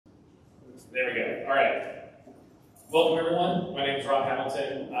There we go. All right. Welcome, everyone. My name is Rob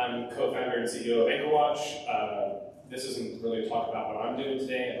Hamilton. I'm co-founder and CEO of AnchorWatch. This isn't really a talk about what I'm doing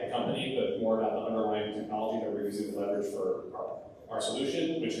today at my company, but more about the underlying technology that we're using to leverage for our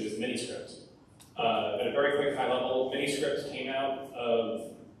solution, which is Miniscript. At a very quick high level, Miniscript came out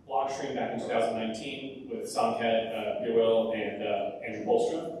of Blockstream back in 2019 with Samket Biowil and Andrew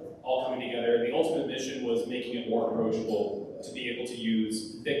Polstra, all coming together. The ultimate mission was making it more approachable to be able to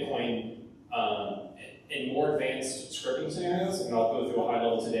use Bitcoin in more advanced scripting scenarios, and I'll go through a high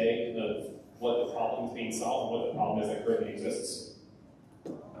level today of what the problem is being solved and what the problem is that currently exists.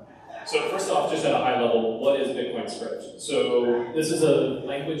 So first off, just at a high level, what is Bitcoin script? So this is a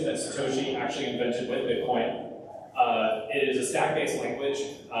language that Satoshi actually invented with Bitcoin. It is a stack-based language,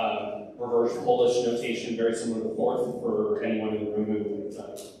 reverse Polish notation, very similar to Forth for anyone in the room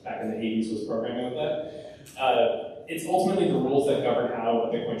who back in the 80s was programming with that. It's ultimately the rules that govern how a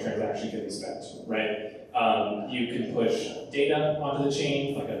Bitcoin transaction can be spent, right? You can push data onto the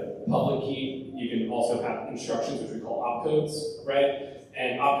chain, like a public key. You can also have instructions, which we call opcodes, right?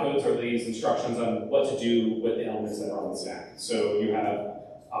 And opcodes are these instructions on what to do with the elements that are on the stack. So you have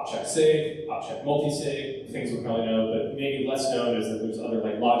opcheck sig, opcheck multisig, things we probably know, but maybe less known is that there's other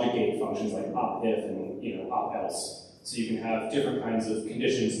like logic gate functions like op-if and op else. So you can have different kinds of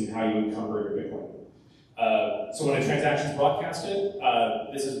conditions in how you encumber your Bitcoin. So when a transaction is broadcasted,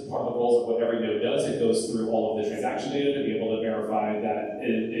 this is part of the goals of what every node does. It goes through all of the transaction data to be able to verify that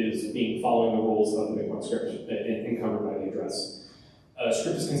it is following the rules of the Bitcoin script encumbered by the address. A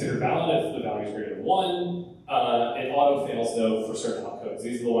script is considered valid if the value is greater than 1. It auto fails though for certain opcodes.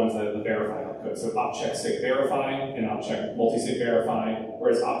 These are the ones that are the verify opcodes. So opcheck sig verify and opcheck multisig verify,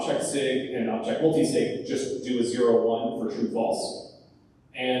 whereas opcheck sig and opcheck multisig just do a 0-1 for true false.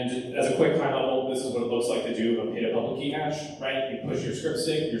 And as a quick high level, this is what it looks like to do a public key hash, right? You push your script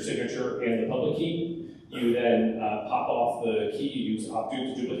sig, your signature, and the public key. You then pop off the key, you use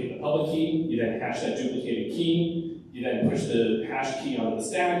opdupe to duplicate the public key. You then hash that duplicated key. You then push the hash key onto the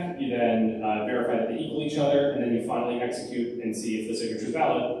stack. You then verify that they equal each other, and then you finally execute and see if the signature is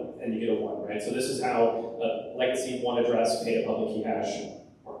valid, and you get a 1, right? So this is how a legacy 1 address paid a public key hash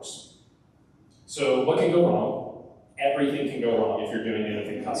works. So what can go wrong? Everything can go wrong if you're doing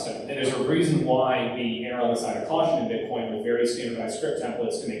anything custom. And there's a reason why we err on the side of caution in Bitcoin with very standardized script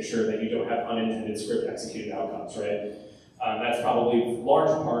templates to make sure that you don't have unintended script executed outcomes, right? That's probably a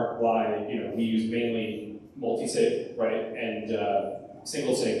large part why we use mainly multi-sig, right, and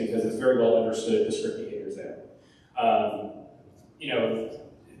single sig because it's very well understood the script behaviors there.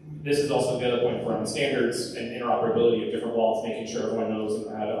 This is also the other point around standards and interoperability of different wallets, making sure everyone knows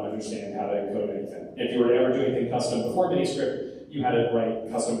how to understand how to encode anything. If you were to ever do anything custom before Miniscript, you had to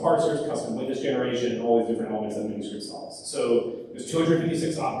write custom parsers, custom witness generation, and all these different elements that Miniscript solves. So there's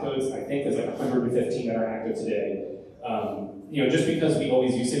 256 opcodes. I think there's like 115 that are active today. Just because we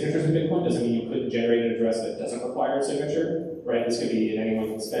always use signatures in Bitcoin doesn't mean you couldn't generate an address that doesn't require a signature, right? This could be in anyone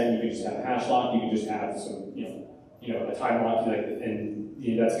can spend. You could just have a hash lock. You could just have some, a time lock, and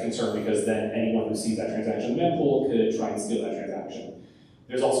that's a concern because then anyone who sees that transaction in the mempool could try and steal that transaction.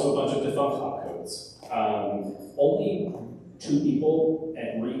 There's also a bunch of defunct opcodes. Only 2 people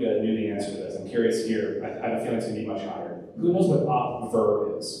at Riga knew the answer to this. I'm curious here. I have a feeling it's going to be much higher. Who knows what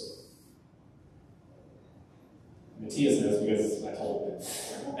op-ver is? Matthias knows because I told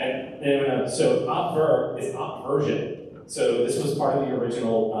him. And anyone knows? So op-ver is op version. So this was part of the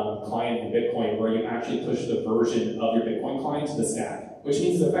original client in Bitcoin where you actually push the version of your Bitcoin client to the stack, which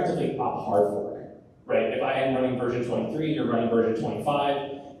means it's effectively op hard fork, right? If I am running version 23, you're running version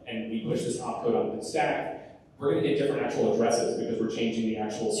 25, and we push this opcode onto the stack, we're going to get different actual addresses because we're changing the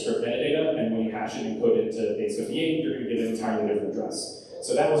actual script metadata, and when you hash it and code it to base 58, you're going to get an entirely different address.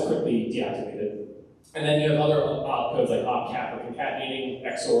 So that was quickly deactivated. And then you have other opcodes like opcap or concatenating,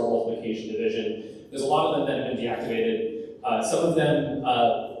 XOR, multiplication, division. There's a lot of them that have been deactivated. Some of them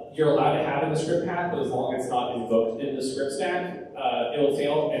you're allowed to have in the script path, but as long as it's not invoked in the script stack, it'll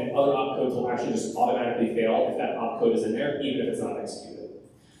fail, and other opcodes will actually just automatically fail if that opcode is in there, even if it's not executed.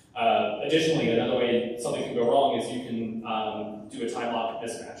 Additionally, another way something can go wrong is you can do a time lock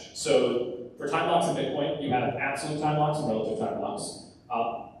mismatch. So for time locks in Bitcoin, you have absolute time locks and relative time locks.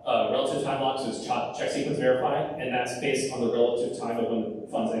 Relative time locks is check sequence verify, and that's based on the relative time of when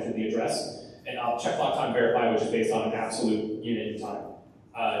funds enter the address. And check lock time verify, which is based on an absolute unit in time.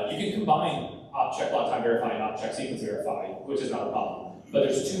 You can combine check lock time verify and check sequence verify, which is not a problem. But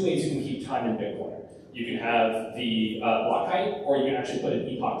there's 2 ways you can keep time in Bitcoin. You can have the block height, or you can actually put an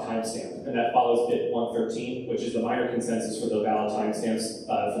epoch timestamp, and that follows bit 113, which is the minor consensus for the valid timestamps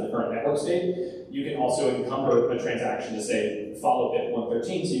for the current network state. You can also encumber a transaction to say follow bit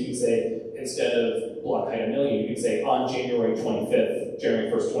 113, so you can say instead of block height 1 million, you can say on January 25th,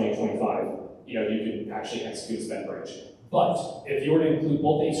 January 1st, 2025, you can actually execute a spend branch. But if you were to include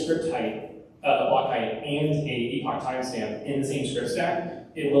both a script height, block height, and a epoch timestamp in the same script stack,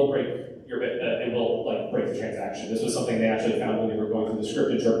 it will break break the transaction. This was something they actually found when they were going through the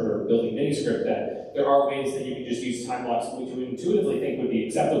script interpreter building Miniscript, that there are ways that you can just use time blocks which you intuitively think would be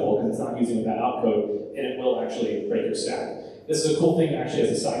acceptable because it's not using that opcode, and it will actually break your stack. This is a cool thing actually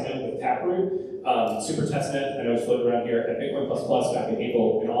as a side note with Taproot. Super Testnet, I know it's floating around here at Bitcoin++ back in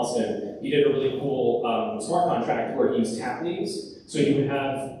April in Austin. He did a really cool smart contract where he used tap leaves. So you would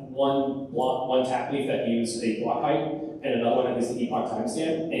have one tap leaf that used a block height and another one that used the epoch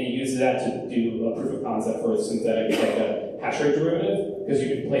timestamp, and he used that to do a proof of concept for a synthetic like a hash rate derivative, because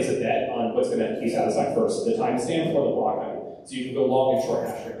you can place a bet on what's going to be satisfied first, the timestamp or the block height. So you can go long and short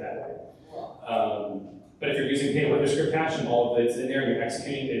hash rate that way. But if you're using pay with script hash and all of it's in there and you're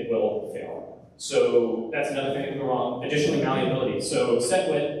executing, it will fail. So that's another thing that can go wrong. Additionally, malleability. So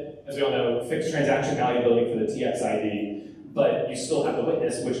SetWit, as we all know, fixed transaction malleability for the TXID, but you still have the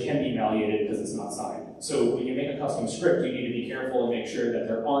witness, which can be malleated because it's not signed. So when you make a custom script, you need to be careful and make sure that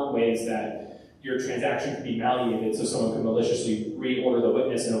there aren't ways that your transaction can be malleated so someone can maliciously reorder the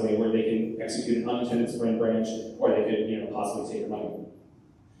witness in a way where they can execute an unintended spend branch, or they could possibly take your money.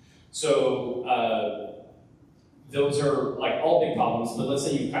 So those are like all big problems, but let's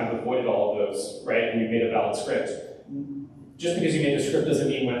say you've kind of avoided all of those, right, and you've made a valid script. Just because you made a script doesn't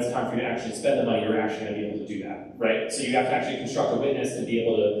mean when it's time for you to actually spend the money, you're actually going to be able to do that, right? So you have to actually construct a witness to be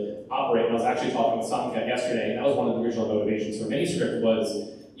able to operate. And I was actually talking with Samcat yesterday, and that was one of the original motivations for Miniscript was,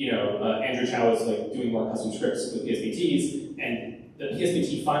 Andrew Chow was like doing more custom scripts with PSBTs, and the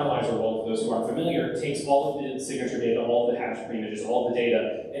PSBT finalizer role, for those who aren't familiar, takes all of the signature data, all of the hash pre-images, all of the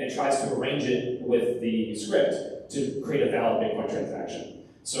data, and it tries to arrange it with the script to create a valid Bitcoin transaction.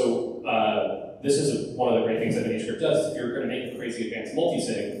 So this is one of the great things that Miniscript does. If you're going to make a crazy advanced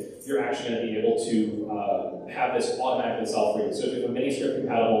multisig, you're actually going to be able to have this automatically solve for you. So if you have a Miniscript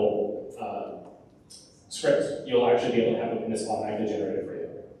compatible script, you'll actually be able to have a witness automatically generated for you.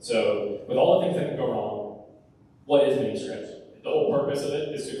 So with all the things that can go wrong, what is Miniscript? The whole purpose of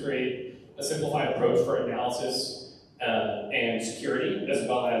it is to create a simplified approach for analysis and security, as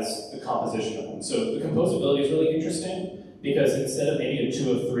well as the composition of them. So the composability is really interesting, because instead of maybe a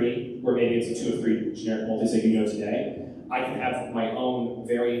 2 of 3, where maybe it's a 2 of 3 generic multisig you know today, I can have my own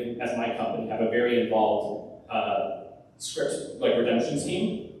as my company, have a very involved script like redemption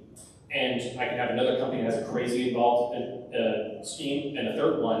scheme, and I can have another company that has a crazy involved scheme, and a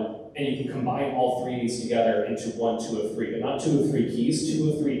third one, and you can combine all 3 of these together into one 2 of 3, but not 2 of 3 keys, 2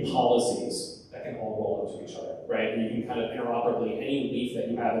 of 3 policies that can all roll up to each other, right? And you can kind of interoperably, any leaf that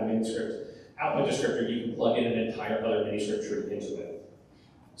you have in Miniscript output descriptor, you can plug in an entire other Miniscript tree into it.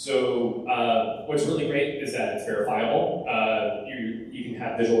 So what's really great is that it's verifiable. You can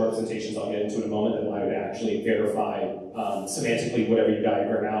have visual representations, I'll get into in a moment, that allow you to actually verify semantically whatever you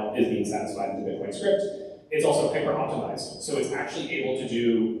diagram out is being satisfied in the Bitcoin script. It's also hyper-optimized, so it's actually able to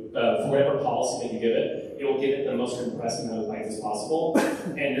do, for whatever policy that you give it, it will give it the most compressed amount of bytes as possible.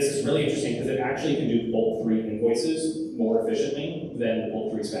 And this is really interesting because it actually can do bolt 3 invoices more efficiently than the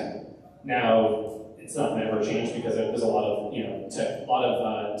bolt 3 spec. Now, it's not going to ever change because there's a lot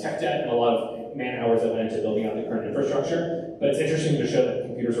of tech debt and a lot of man hours that went into building out the current infrastructure. But it's interesting to show that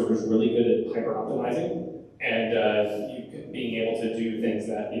computers are just really good at hyper-optimizing, and being able to do things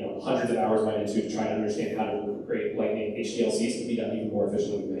that hundreds of hours went into to try and understand how to create Lightning HDLCs can be done even more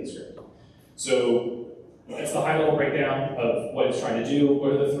efficiently with Miniscript. So that's the high-level breakdown of what it's trying to do.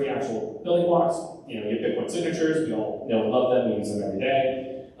 What are the 3 actual building blocks? You have Bitcoin signatures. We all know and love them. We use them every day.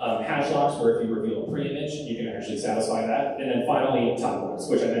 Hash locks, where if you reveal a pre-image, you can actually satisfy that. And then finally, time blocks,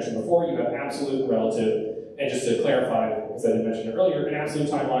 which I mentioned before. You have absolute, relative, and just to clarify, because I didn't mention it earlier, an absolute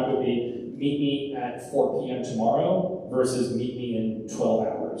time block would be meet me at 4 p.m. tomorrow versus meet me in 12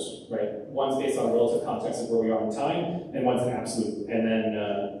 hours, right? One's based on relative context of where we are in time, and one's an absolute. And then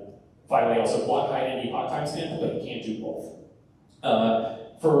finally, also block height and epoch timestamp, but you can't do both.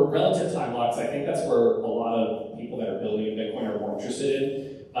 For relative time blocks, I think that's where a lot of people that are building in Bitcoin are more interested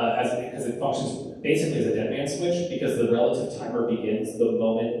in. Because it functions basically as a dead man switch, because the relative timer begins the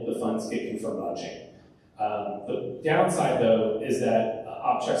moment the funds get confirmed on chain. The downside, though, is that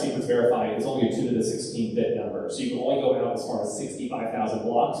check sequence verify is only a 2 to the 16-bit number, so you can only go out as far as 65,000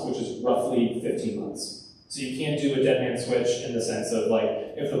 blocks, which is roughly 15 months. So you can't do a dead man switch in the sense of like,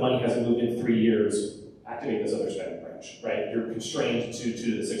 if the money hasn't moved in 3 years, activate this other spending branch, right? You're constrained to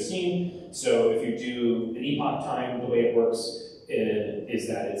 2 to the 16. So if you do an epoch time, the way it works is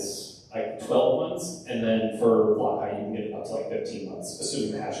that it's like 12 months, and then for block height, you can get it up to like 15 months,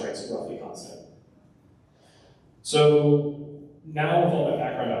 assuming the hash rate's roughly constant. So now with all that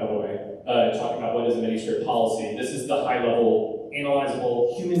background out of the way, talking about what is a Miniscript policy, this is the high-level,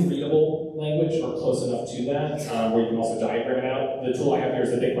 analyzable, human-readable language, or close enough to that, where you can also diagram it out. The tool I have here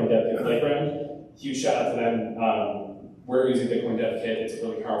is the Bitcoin Dev Kit Playground. Huge shout out to them. We're using Bitcoin Dev Kit. It's a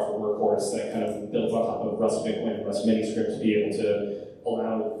really powerful workhorse that kind of builds on top of Rust Bitcoin and Rust Miniscript to be able to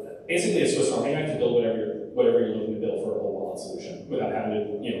allow basically a Swiss Army knife to build whatever you're looking to build for a whole wallet solution without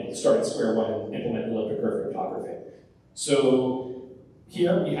having to start at square one and implement elliptic curve cryptography. So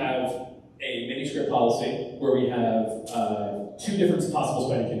here we have a Miniscript policy where we have two different possible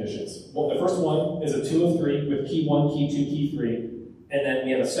spending conditions. Well, the first one is a 2 of 3 with key 1, key 2, key 3. And then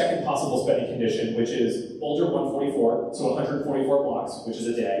we have a second possible spending condition, which is older 144, so 144 blocks, which is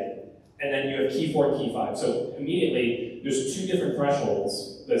a day. And then you have key 4 and key 5. So immediately, there's two different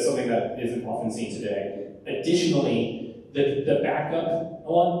thresholds. That's something that isn't often seen today. Additionally, the backup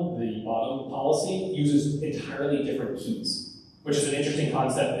one, the bottom policy, uses entirely different keys, which is an interesting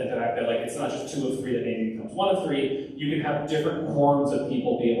concept in the fact that it's not just 2 of 3 that maybe becomes 1 of 3. You can have different quorums of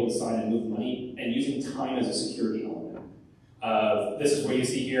people be able to sign and move money, and using time as a security element. This is what you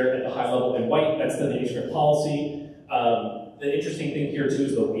see here at the high level in white. That's the Miniscript policy. The interesting thing here too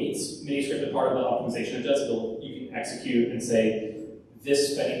is the weights. Miniscript is part of the optimization it does. You can execute and say,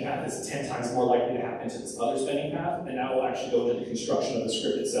 this spending path is 10 times more likely to happen to this other spending path, and that will actually go into the construction of the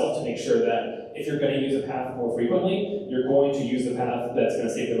script itself to make sure that if you're going to use a path more frequently, you're going to use the path that's going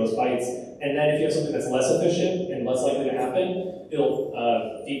to save the most bytes. And then if you have something that's less efficient and less likely to happen, it'll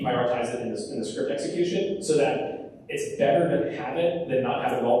deprioritize it in the script execution so that it's better to have it than not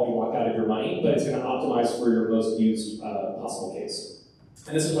have it all be locked out of your money, but it's going to optimize for your most used possible case.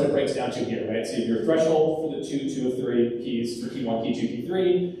 And this is what it breaks down to here, right? So you have your threshold for the 2 of 3 keys, for key 1, key 2, key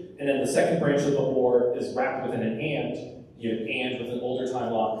 3, and then the second branch of the OR is wrapped within an AND. You have AND with an older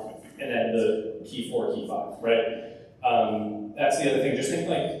time lock, and then the key 4, key 5, right? That's the other thing. Just think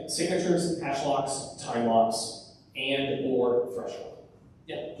like signatures, hash locks, time locks, and or threshold.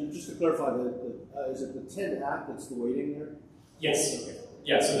 Yeah. Just to clarify, is it the 10 app that's the weighting there? Yes.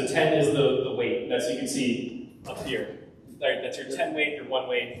 Yeah, so the 10 is the weight. That's, you can see up here. That's your 10 weight, your 1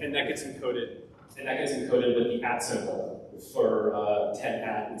 weight, and that gets encoded. And that gets encoded with the at symbol for 10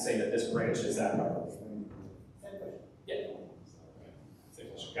 at and saying that this branch is that number. Yeah.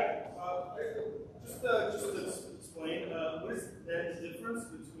 Got it. Just to explain, what is the difference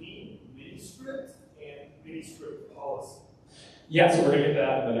between Miniscript and Miniscript policy? Yeah, so we're going to get to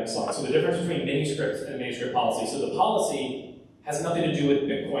that in the next slide. So the difference between Miniscript and Miniscript policy. So the policy has nothing to do with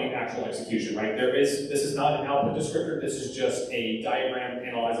Bitcoin actual execution, right? This is not an output descriptor. This is just a diagram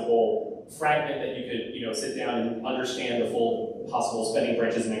analyzable fragment that you could sit down and understand the full possible spending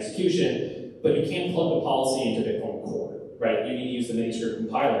branches and execution. But you can't plug the policy into Bitcoin core, right? You need to use the Miniscript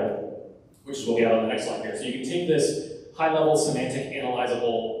compiler, which is what we have on the next slide here. So you can take this high-level semantic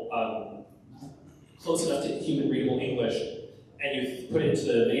analyzable, close enough to human-readable English, and you put it into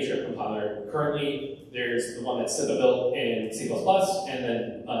the Miniscript compiler. Currently, there's the one that's SIPA built in C++, and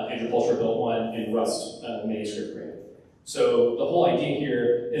then Andrew Polstra built one in Rust Miniscript grade. So the whole idea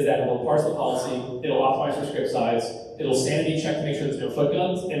here is that it'll parse the policy, it'll optimize for script size, it'll sanity check to make sure there's no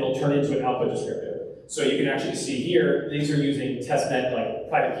footguns, and it'll turn it into an output descriptor. So you can actually see here, these are using testnet like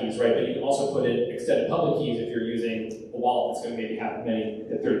private keys, right? But you can also put in extended public keys if you're using a wallet that's going to maybe have many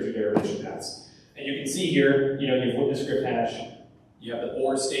 32 derivation paths. And you can see here, you have witness script hash, you have the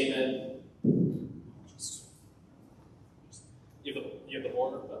OR statement, you have the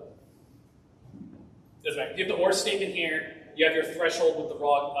OR, doesn't matter. You have the OR statement here, you have your threshold with the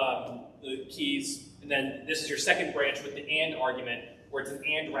raw the keys, and then this is your second branch with the AND argument, where it's an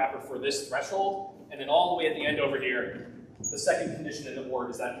AND wrapper for this threshold, and then all the way at the end over here, the second condition in the OR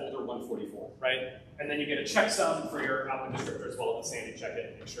is that older 144, right? And then you get a checksum for your output descriptor as well as a sanity check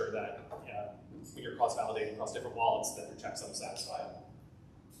it and make sure that when you're cross-validating across different wallets that your checksum satisfied.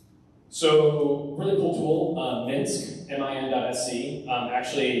 So, really cool tool, Minsk, min.sc,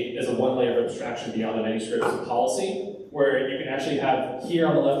 actually is a one layer of abstraction beyond the Miniscript policy, where you can actually have, here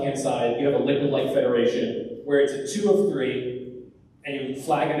on the left-hand side, you have a liquid-like federation, where it's a 2 of 3, and you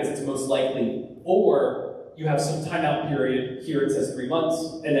flag it as its most likely, or you have some timeout period, here it says 3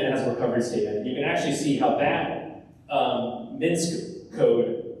 months, and then it has a recovery statement. You can actually see how that Minsk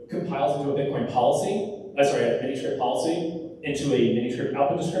code compiles into a Bitcoin policy, a Miniscript policy, into a Miniscript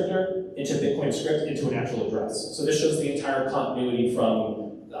output descriptor, into Bitcoin script, into an actual address. So this shows the entire continuity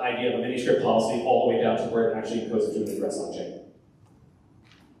from the idea of a Miniscript policy all the way down to where it actually encodes into an address on chain.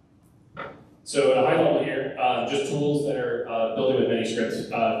 So at a high level here, just tools that are building with Miniscript.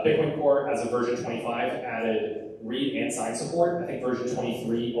 Bitcoin Core has a version 25 added read and sign support. I think version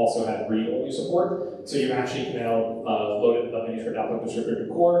 23 also had read-only support. So you actually can now load the Miniscript output descriptor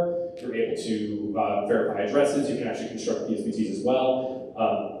to Core. You're able to verify addresses. You can actually construct PSBTs as well.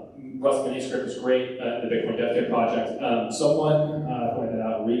 Rust Miniscript is great. The Bitcoin Dev Kit project. Someone pointed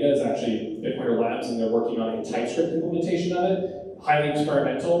out Riga is actually Bitcoiner Labs, and they're working on a TypeScript implementation of it. Highly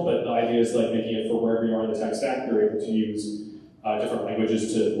experimental, but the idea is like making it for wherever you are in the tech stack, you're able to use different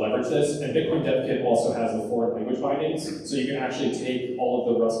languages to leverage this. And Bitcoin Dev Kit also has the foreign language bindings, so you can actually take all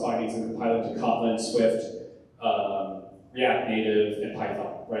of the Rust bindings and compile it to Kotlin, Swift, React Native, and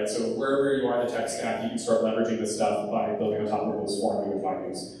Python, right? So wherever you are in the tech stack, you can start leveraging this stuff by building on top of those foreign language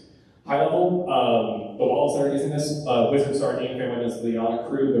bindings. High level, the wallets that are using this, Wizards are named family members of the Liana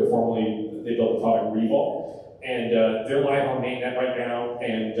crew. They built the product Revault. And they're live on mainnet right now,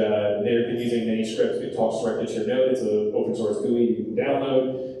 and they've been using Miniscript. It talks directly to your node. It's an open source GUI you can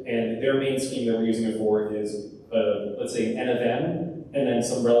download. And their main scheme that we're using it for is, let's say, an N of M, and then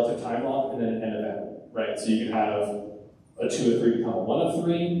some relative time lock, and then an N of M, right? So you can have a 2 of 3 become a 1 of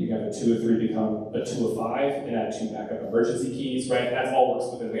 3. You can have a 2 of 3 become a 2 of 5, and add 2 backup emergency keys, right? That all works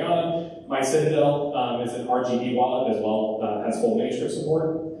within Liana. My Citadel is an RGB wallet as well, has full Miniscript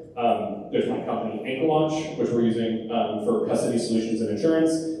support. There's my company, AnchorLaunch, which we're using for custody solutions and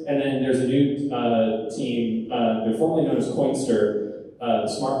insurance. And then there's a new team, they're formerly known as Coinster, the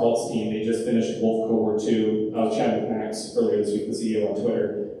Smart Vaults team. They just finished Wolf Cohort 2. I was chatting with Max earlier this week, the CEO on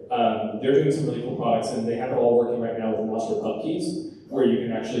Twitter. They're doing some really cool products, and they have it all working right now with Master Pub keys, where you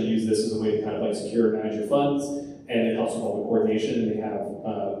can actually use this as a way to kind of like secure and manage your funds, and it helps with all the coordination, and they have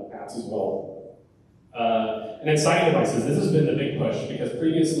apps as well. And then signing devices, this has been the big push, because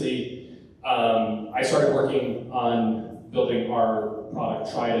previously I started working on building our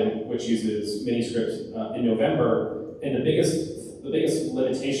product Trident, which uses Miniscript in November, and the biggest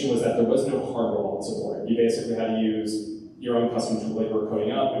limitation was that there was no hardware wallet support. You basically had to use your own custom tool that you were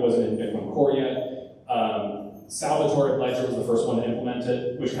coding up. It wasn't in Bitcoin Core yet. Salvatore Ledger was the first one to implement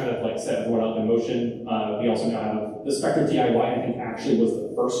it, which kind of like set everyone up in motion. We also now have the Spectre DIY, I think actually was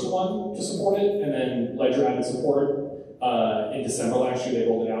the first one to support it, and then Ledger added support. In December last year, they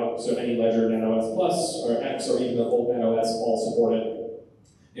rolled it out, so any Ledger NanoS Plus or X or even the old NanoS all support it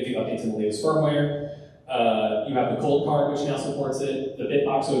if you update to the latest firmware. You have the Cold Card, which now supports it. The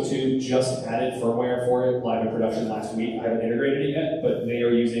Bitbox 02 just added firmware for it, live in production last week. I haven't integrated it yet, but they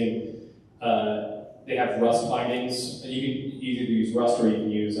are using, they have Rust bindings. You can either use Rust or you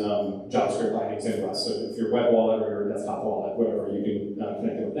can use JavaScript bindings in Rust. So if your web wallet or your desktop wallet, whatever, you can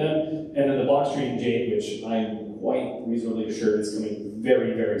connect it with them. And then the Blockstream Jade, which I'm quite reasonably assured is coming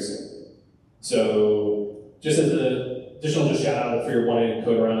very, very soon. So just as an additional shout out, if you're wanting to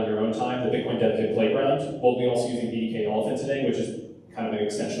code around on your own time, the Bitcoin Dev Kit Playground. We'll be also using BDK Elephant today, which is kind of an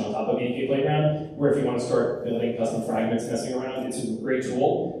extension on top of BDK Playground, where if you want to start building custom fragments, messing around, it's a great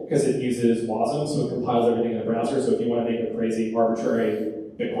tool because it uses WASM, so it compiles everything in the browser. So if you want to make a crazy, arbitrary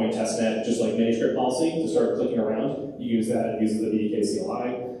Bitcoin testnet, just like Miniscript policy, to start clicking around, you use that. It uses the BDK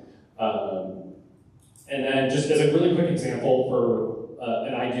CLI. And then just as a really quick example for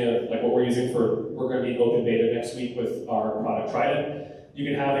an idea like what we're using we're going to be in open beta next week with our product Trident. You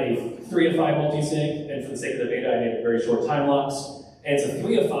can have a 3 of 5 multi-sig, and for the sake of the beta, I made it very short time locks. And it's a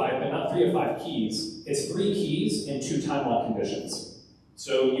 3 of 5, but not 3 of 5 keys. It's 3 keys and 2 time lock conditions.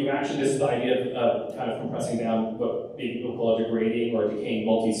 So you actually, this is the idea of kind of compressing down what maybe people call a degrading or a decaying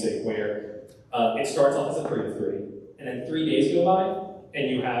multi-sig, where it starts off as a 3 of 3, and then 3 days go by, and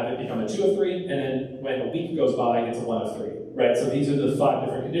you have it become a 2 of 3, and then when a week goes by, it's a 1 of 3, right? So these are the 5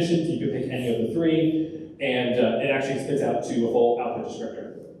 different conditions. You can pick any of the 3, and it actually spits out to a whole output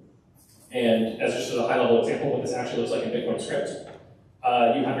descriptor. And as just a high-level example, what this actually looks like in Bitcoin script.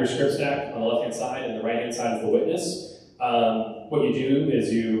 You have your script stack on the left-hand side, and the right-hand side is the witness. What you do is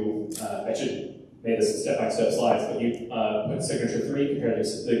I should make this in step-by-step slides, but you put signature 3 compared to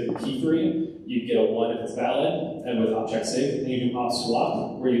the key 3. You get a 1 if it's valid, and with object sig. Then you do op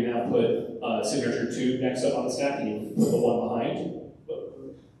swap, where you now put signature 2 next up on the stack, and you put the 1 behind.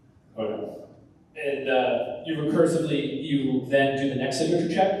 Oh no. And you then do the next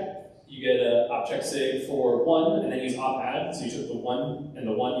signature check. You get an object sig for 1, and then use op add. So you took the 1 and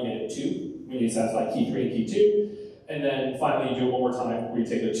the 1, you made it 2 when you satisfy key 3 and key 2. And then finally, you do it one more time, where you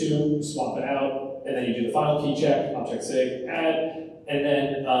take the 2, swap it out, and then you do the final key check, object sig, add, and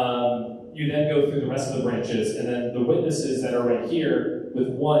then you then go through the rest of the branches, and then the witnesses that are right here with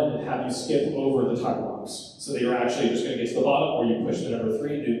 1 have you skip over the time lock. locks. So that you're actually just going to get to the bottom where you push the number 3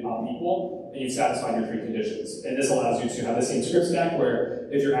 to do pop equal, and you've satisfied your 3 conditions. And this allows you to have the same script stack where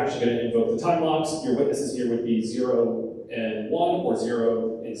if you're actually going to invoke the time locks, your witnesses here would be 0 and 1 or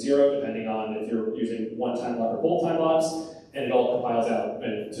 0 and 0, depending on if you're using one time lock or both time locks, and it all compiles out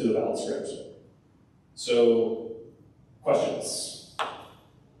to the valid script. So, questions?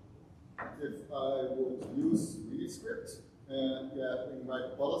 If I would use Miniscript and in my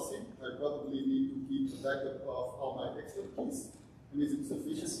policy, I probably need to keep a backup of all my extra keys. And is it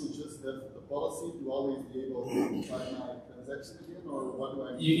sufficient to just have the policy to always be able to find my transaction again, or what do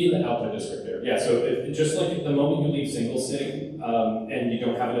I need? You need the output descriptor. Yeah, so just like the moment you leave single sig and you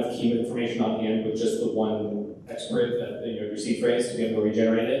don't have enough key information on hand with just the one expert, your seed phrase to be able to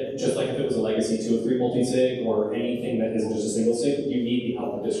regenerate it, just like if it was a legacy 2 or 3 multi-sig or anything that isn't just a single sig, you need the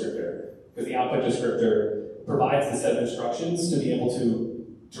output descriptor. Because the output descriptor provides the set of instructions to be able to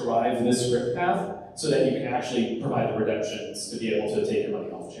derive this script path so that you can actually provide the redemptions to be able to take your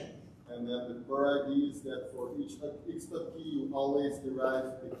money off chain. And then the core idea is that for each expert key, you always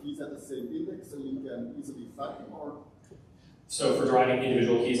derive the keys at the same index so you can easily find them, or? So for deriving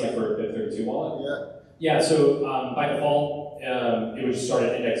individual keys, like for a BIP32 wallet? Yeah. Yeah, so by default, it would just start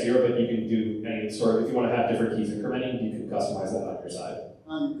at index 0, but you can do any sort of, if you want to have different keys incrementing, you can customize that on your side.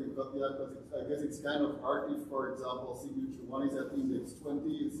 You can copy that, because I guess it's kind of hard if, for example, signature 1 is at index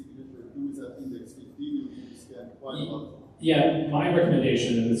 20 and signature 2 is at index 15, you need to scan quite a lot. Yeah, my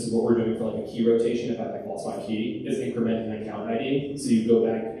recommendation, and this is what we're doing for like a key rotation, if I like lost my key, is incrementing an account ID. So you go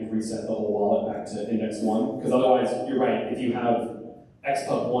back and reset the whole wallet back to index 1, because otherwise, you're right, if you have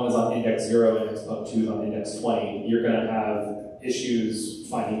xpub1 is on index 0 and xpub2 is on index 20, you're going to have issues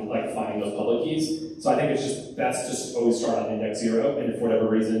finding those public keys. So I think that's just always start on index 0, and if for whatever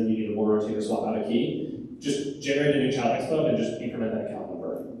reason you need to war rotate or swap out a key, just generate a new child xpub and just increment that account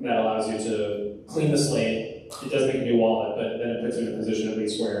number. And that allows you to clean the slate. It does make a new wallet, but then it puts you in a position at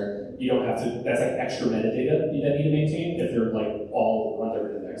least where you don't have to, that's like extra metadata you then need to maintain if they're like all on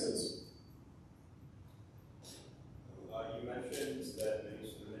different indexes. You mentioned that the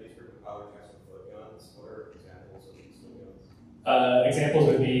Miniscript compiler has some footnotes. What are examples of these footnotes? Examples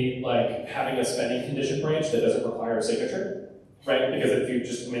would be like having a spending condition branch that doesn't require a signature, right? Because if you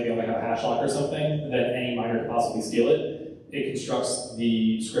just maybe only have a hash lock or something, then any miner could possibly steal it. It constructs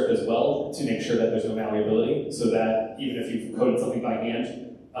the script as well to make sure that there's no malleability, so that even if you've coded something by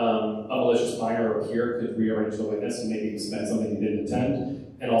hand, a malicious miner or peer could rearrange the witness and maybe spend something you didn't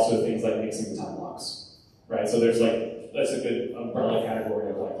intend, and also things like mixing time locks, right? So there's like, that's a good umbrella category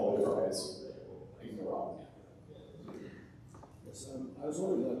of like all the different ways that can go wrong. Yes, I was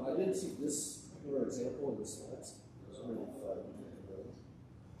wondering, I didn't see this particular example in the slides. I was wondering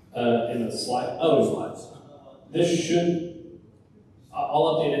if in the slide, oh, slides. This should,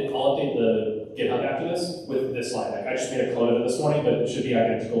 I'll update the GitHub after this with this slide deck. I just made a clone of it this morning, but it should be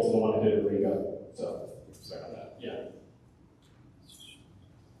identical to the one I did with Rigo. So, sorry about that. Yeah.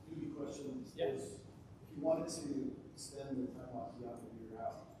 Maybe questions. Yeah. If you wanted to extend the time lock beyond a year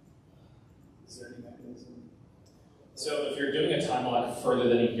out, is there any mechanism? So if you're doing a time lock further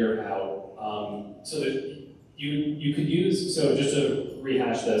than a year out, so that you could use, so just to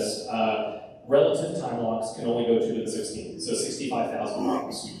rehash this, relative time locks can only go 2 to the 16, so 65,000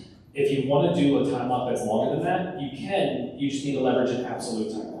 blocks. If you want to do a time lock that's longer than that, you can, you just need to leverage an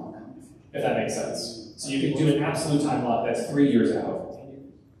absolute time lock, if that makes sense. So you can do an absolute time lock that's 3 years out.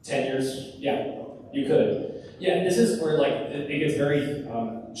 10 years? Yeah, you could. Yeah, and this is where like it gets very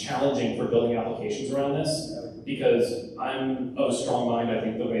challenging for building applications around this, because I'm of a strong mind, I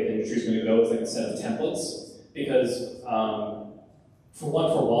think the way the industry is going to go is like a set of templates, because for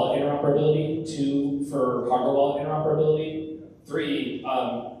one, for wallet interoperability, 2, for hardware wallet interoperability, 3,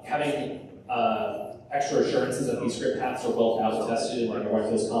 having extra assurances that these script paths are well tested and everyone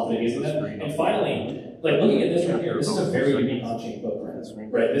feels confident using them. And finally, like looking at this right here, this is a very unique on-chain footprint,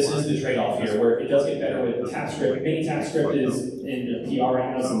 right? This is the trade-off here, where it does get better with TapScript. Miniscript is in PR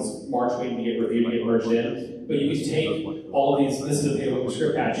right now since March, waiting to get reviewed and get merged in. But you can take all of these, this is a payload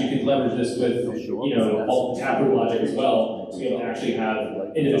script patch, you can leverage this with, all the taproot logic as well, to be able to actually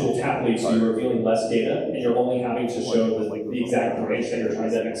have individual tap leaves, so you're revealing less data, and you're only having to show the exact branch that you're trying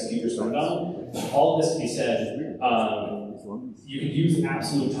to execute your spend on. All of this to be said, you can use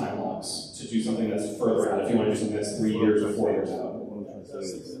absolute time locks to do something that's further out if you want to do something that's 3 years or 4 years out.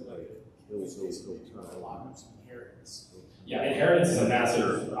 Yeah, inheritance is a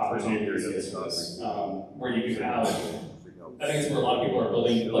massive opportunity to use this, where you can have, I think it's where a lot of people are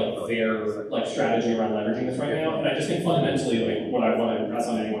building like their strategy around leveraging this right now. And I just think fundamentally, like what I want to impress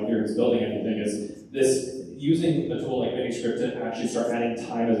on anyone here who's building anything is this using a tool like Miniscript to actually start adding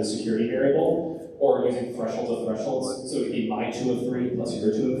time as a security variable or using thresholds of thresholds. So it could be my 2 of 3 plus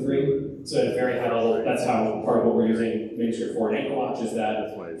your 2 of 3. So at a very high level, that's how part of what we're using Miniscript for in AnchorWatch is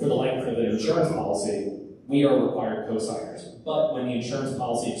that for the insurance policy, we are required co-signers. But when the insurance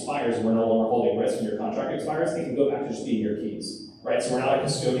policy expires and we're no longer holding risk and your contract expires, it can go back to just being your keys, right? So we're not a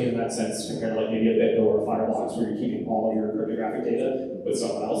custodian in that sense compared to like maybe a BitGo or a Fireblocks where you're keeping all of your cryptographic data with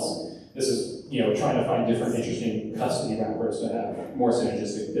someone else. This is, trying to find different interesting custody wrappers to have more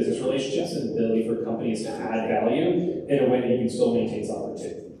synergistic business relationships and ability for companies to add value in a way that you can still maintain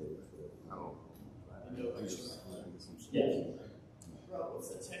sovereignty. Yeah. Rob, what's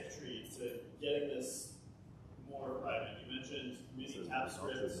the tech tree to getting this more private? You mentioned using tap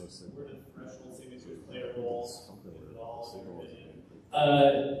scripts. Where do threshold signatures play a role, if at all, in your opinion?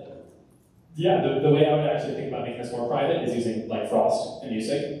 Yeah, the way I would actually think about making this more private is using like Frost and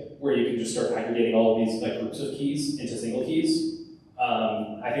music, where you can just start aggregating all of these like groups of keys into single keys.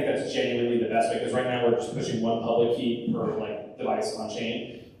 I think that's genuinely the best way, because right now we're just pushing one public key per like device on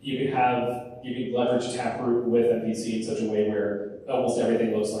chain. You can leverage Taproot with MPC in such a way where almost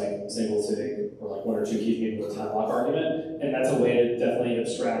everything looks like single sig or like 1 or 2 keys maybe with a time lock argument, and that's a way to definitely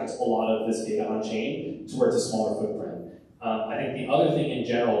abstract a lot of this data on chain to where it's a smaller footprint. I think the other thing in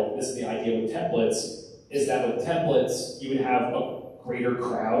general, this is the idea with templates, is that with templates, you would have a greater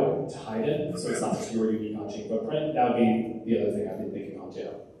crowd to hide it, so it's not just your unique on-chain footprint. That would be the other thing I've been thinking on too.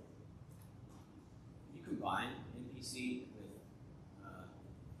 You combine NPC with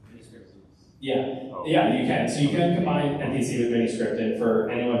Miniscript? Yeah, you can. So you can combine NPC with Miniscript, and for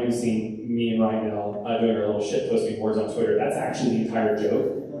anyone who's seen me and Ryan now doing our little shit posting boards on Twitter, that's actually the entire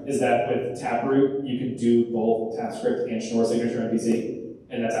joke. Is that with Taproot, you can do both TapScript and Schnorr signature NPC,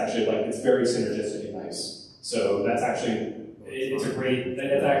 and that's actually like, it's very synergistic and nice. So that's actually, it's a great,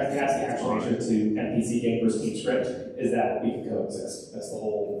 that's the actual nature to NPC game versus team script, is that we can coexist. That's the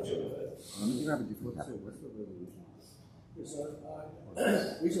whole joke of it.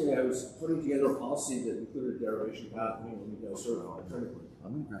 Recently I was putting together a policy that included a derivation path, sort of trying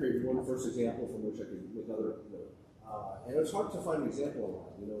to create one first example from which I could make other, and it was hard to find an example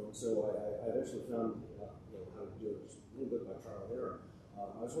of, so I eventually found, how to do it just a little bit by trial and error.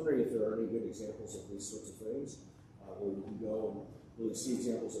 I was wondering if there are any good examples of these sorts of things, where you can go and really see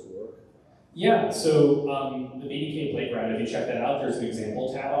examples at work. Yeah, so the BDK Playground, if you check that out, there's an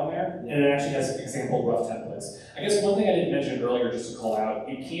example tab on there, and it actually has example rough templates. I guess one thing I didn't mention earlier, just to call out,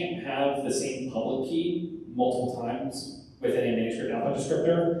 you can't have the same public key multiple times within a Miniscript output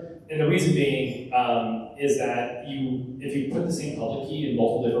descriptor. And the reason being is that if you put the same public key in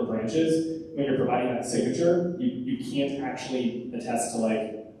multiple different branches, when you're providing that signature, you can't actually attest to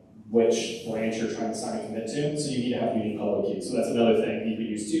like which branch you're trying to sign and commit to. So you need to have unique public keys. So that's another thing you could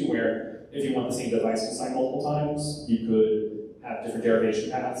use too, where if you want the same device to sign multiple times, you could have different derivation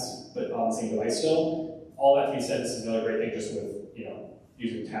paths, but on the same device still. All that to be said, this is another great thing just with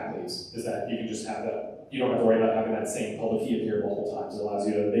using tap leaves, is that you can just have that. You don't have to worry about having that same public key appear multiple times. It allows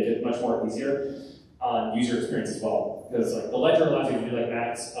you to make it much more easier on user experience as well. Because like the ledger allows you to do like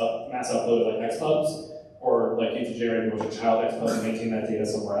mass upload of like XPubs, or like you to generate a bunch of child XPubs and maintain that data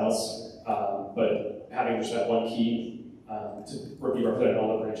somewhere else. But having just that one key to be represented in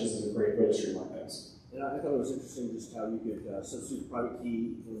all the branches is a great way to streamline things. And I thought it was interesting just how you could substitute a private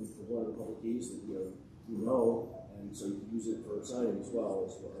key for one of the public keys that you know, and so you can use it for signing as well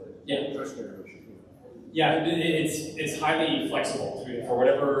as address generation. Yeah, it's highly flexible for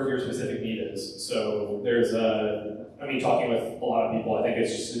whatever your specific need is. So there's talking with a lot of people, I think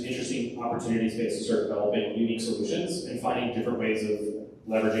it's just an interesting opportunity space to start developing unique solutions and finding different ways of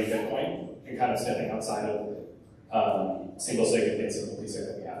leveraging Bitcoin and kind of stepping outside of single sig and basic multi-sig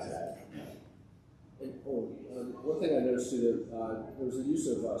that we have today. And, one thing I noticed too, there was the use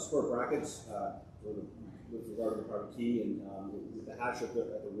of square brackets with regard to the private key and with the hash at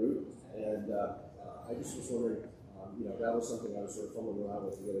the root. And I just was wondering, that was something I was sort of fumbling around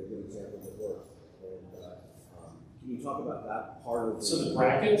with to get a good example that worked. And can you talk about that part of So the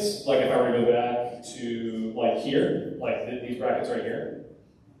brackets, like if I were to go back to like here, like these brackets right here.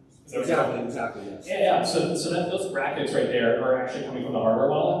 Exactly, yes. Yeah. So those brackets right there are actually coming from the hardware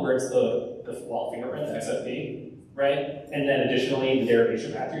wallet, where it's the wallet fingerprint, the XFP, right? And then additionally, the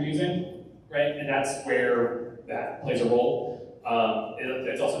derivation path you're using, right? And that's where that plays a role.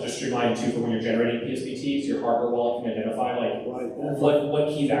 It's also just streamlined too for when you're generating PSBTs. Your hardware wallet can identify like what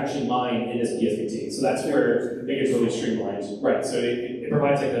keys actually mine in this PSBT. So that's where it gets really streamlined, right? So it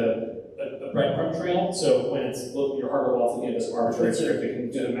provides like a breadcrumb trail. So when your hardware wallet's looking at this arbitrary script, it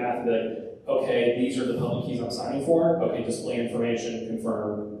can do the math and be like, okay, these are the public keys I'm signing for. Okay, display information,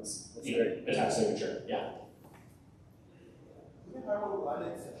 confirm, attach signature. Yeah. Hardware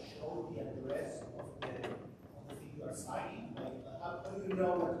wallets show the address are signing? Like, how do you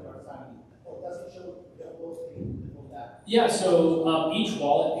know when you are signing? Oh, it doesn't show the whole thing, the whole that. Yeah, so each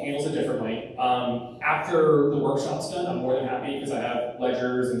wallet handles it differently. After the workshop's done, I'm more than happy because I have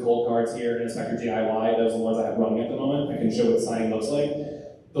ledgers and cold cards here and Inspector DIY. Those are the ones I have running at the moment. I can show what signing looks like.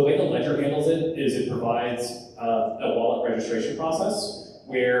 The way the ledger handles it is it provides a wallet registration process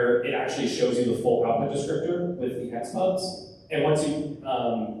where it actually shows you the full output descriptor with the hex pubs. And once you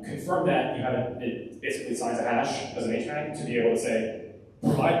confirm that, you have it basically signs a hash as an HMAC to be able to say,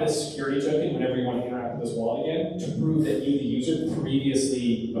 provide this security token whenever you want to interact with this wallet again to prove that you, the user,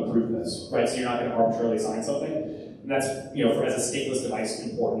 previously approved this, right? So you're not going to arbitrarily sign something. And that's, as a stateless device,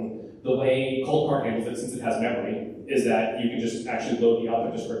 important. The way Cold Card handles it, since it has memory, is that you can just actually load the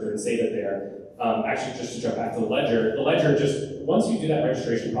output descriptor and save it there. Actually, just to jump back to the ledger just, once you do that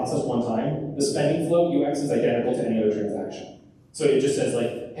registration process one time, the spending flow UX is identical to any other transaction. So it just says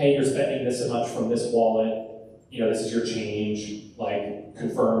like, hey, you're spending this much from this wallet, this is your change, like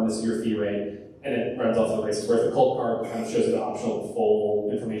confirm this is your fee rate, and it runs off the races. Whereas the Cold Card kind of shows you the optional full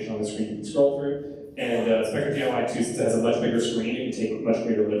information on the screen you can scroll through. And Spectre DIY 2, since it has a much bigger screen, it can take much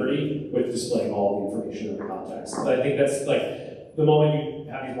greater liberty with displaying all the information in the context. But I think that's like, the moment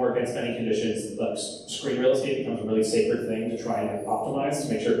you have these more advanced spending conditions, like screen real estate becomes a really sacred thing to try and optimize to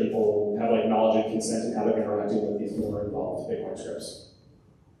make sure people have like knowledge and consent and how they're interacting with these more involved Bitcoin scripts.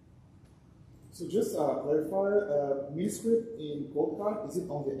 So just clarify, Miniscript in Cold Card, is it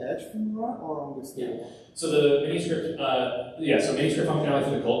on the edge firmware or on the stable? Yeah. So the Miniscript, so Miniscript functionality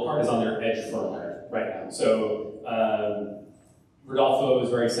for the Cold Card is on their edge firmware right now. So Rodolfo is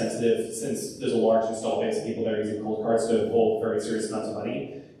very sensitive since there's a large install base of people that are using Cold Cards to hold very serious amounts of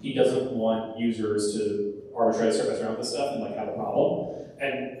money. He doesn't want users to arbitrarily surface around with this stuff and like have a problem.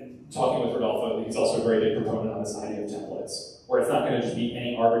 And talking with Rodolfo, he's also a very big proponent on this idea of templates, where it's not going to just be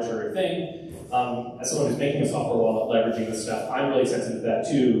any arbitrary thing. As someone who's making a software wallet leveraging this stuff, I'm really sensitive to that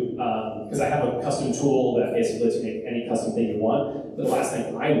too, because I have a custom tool that basically lets you make any custom thing you want. But the last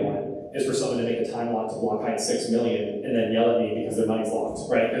thing I want is for someone to make a time lock to block height 6 million and then yell at me because their money's locked,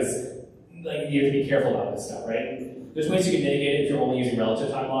 right? Because like, you have to be careful about this stuff, right? There's ways you can mitigate it if you're only using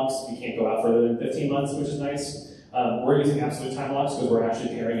relative time locks. You can't go out further than 15 months, which is nice. We're using absolute time locks because we're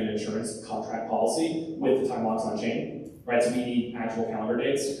actually pairing an insurance contract policy with the time locks on chain. Right, so we need actual calendar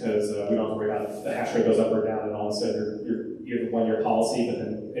dates because we don't have to worry about the hash rate goes up or down, and all of a sudden you have a 1-year policy, but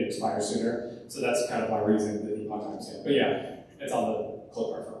then it expires sooner. So that's kind of why we're using the epoch timestamp. But yeah, it's on the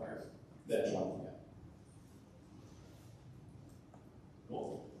Cold Card firmware, the edge one. Yeah.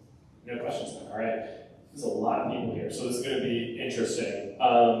 Cool. No questions then. All right. There's a lot of people here, so this is going to be interesting.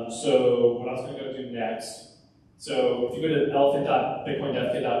 So what I was going to go do next. So if you go to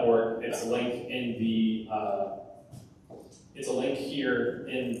elephant.bitcoindevkit.org, it's a link in the it's a link here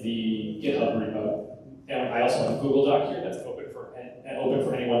in the GitHub repo, and I also have a Google Doc here that's open for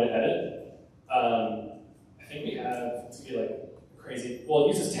anyone to edit. I think we have to be like crazy. Well, it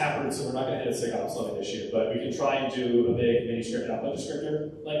uses Taproot, so we're not going to hit a SIGOPS limit this year, but we can try and do a big Miniscript output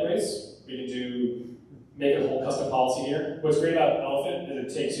descriptor like race. We can make a whole custom policy here. What's great about Elephant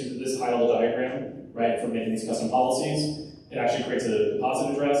is it takes you to this high-level diagram, right, for making these custom policies. It actually creates a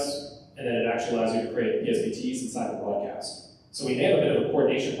deposit address, and then it actually allows you to create PSBTs inside the broadcast. So we may have a bit of a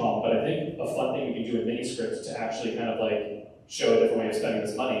coordination problem, but I think a fun thing we can do in Miniscript to actually kind of like show a different way of spending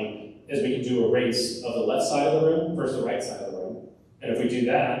this money is we can do a race of the left side of the room versus the right side of the room. And if we do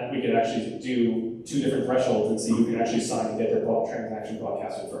that, we could actually do 2 different thresholds and see who can actually sign and get their transaction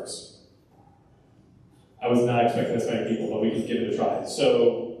broadcasted first. I was not expecting this many people, but we can give it a try.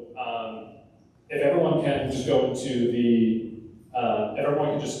 So if everyone can just go into the,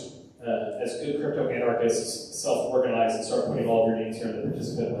 everyone can just as good crypto anarchists, self-organize and start putting all of your names here in the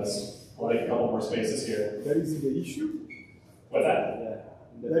participant list. I'll make a couple more spaces here. That is in the issue? What's that?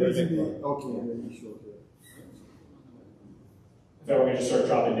 Yeah. That is in the, okay, in the issue. Okay. If everyone can just start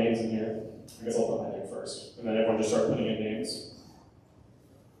dropping names in here, I guess I'll put my name first. And then everyone just start putting in names.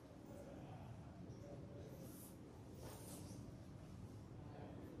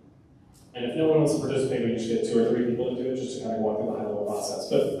 And if no one wants to participate, we can just get 2 or 3 people to do it just to kind of walk through the high-level process.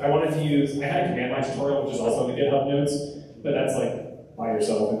 But I wanted to use, I had a command line tutorial, which is also in the GitHub notes, but that's like by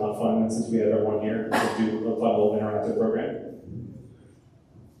yourself and not fun. And since we have everyone here, we can do a fun little interactive program.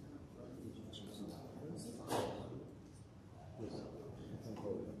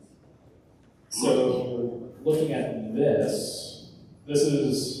 So looking at this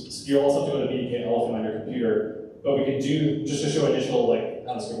is, you'll also do a BDK Elephant on your computer, but we can do, just to show initial like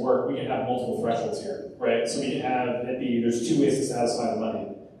how this can work, we can have multiple thresholds here, right? So we can have it be, there's 2 ways to satisfy the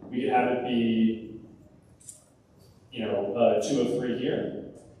money. We can have it be, 2 of 3 here.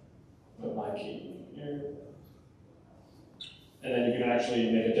 Put my key here. and then you can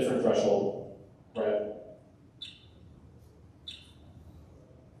actually make a different threshold, right?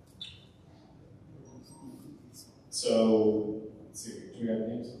 So, let's see, do we have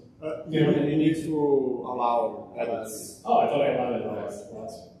names? You need to allow edits. Oh, I thought I allowed it.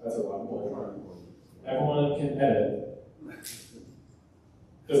 That's a lot more. Everyone can edit.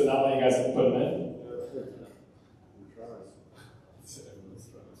 Does it not let you guys put them in?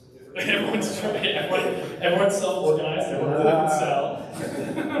 Everyone's trying. Everyone's self-organized. Everyone's in Excel.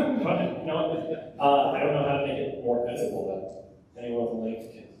 But no, I don't know how to make it more editable. Then anyone with a link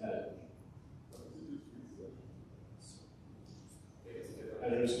can edit.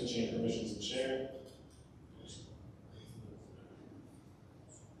 Editors can change permissions and share.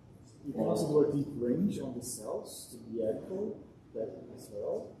 You can also do a deep range on the cells to be echo that as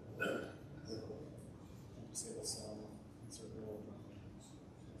well.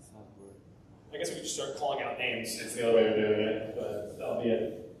 I guess we could just start calling out names. It's the other way of doing it, but that'll be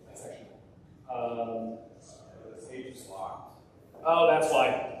it. That's actually. The page is locked. Oh, that's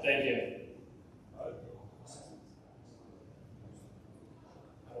why. Thank you.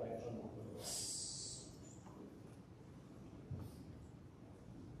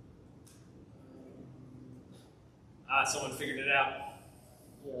 Someone figured it out.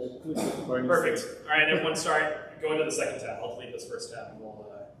 Yeah, Perfect. All right, everyone start. Go into the second tab. I'll delete this first tab and we'll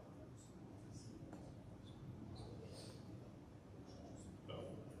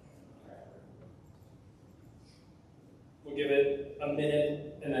give it a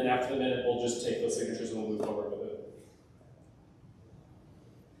minute, and then after the minute, we'll just take those signatures and we'll move forward with it.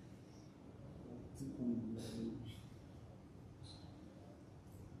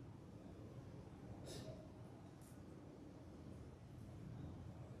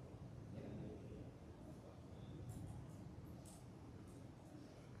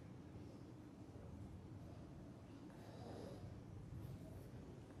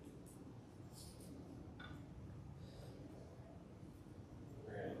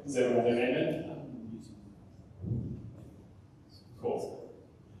 Does everyone have their name in? Cool.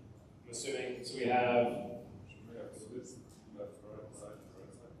 I'm assuming, so we have.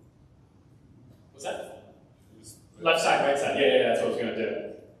 What's that? Left side, right side. Yeah, that's what I was going to do.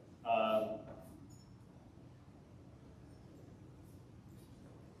 All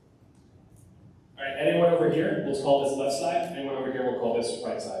right, anyone over here, let's call this left side. Anyone over here, we'll call this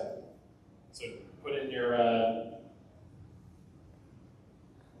right side. So put in your.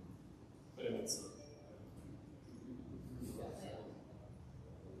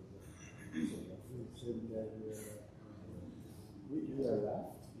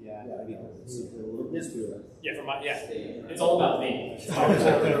 Yeah, from my it's all about me. Which column is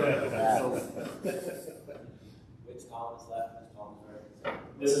left? Which column is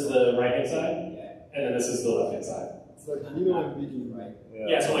right? This is the right hand side, Yeah. and then this is the left hand side. It's like middle and beginning, right?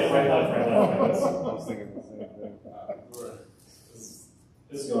 Yeah, so like right, left, right, left. Right, left. I was thinking the same thing.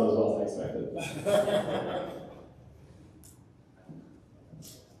 This is going as well as I expected.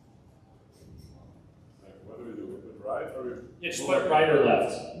 What do we do? We put right or we... Yeah, just put right or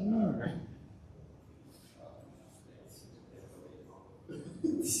left. Okay.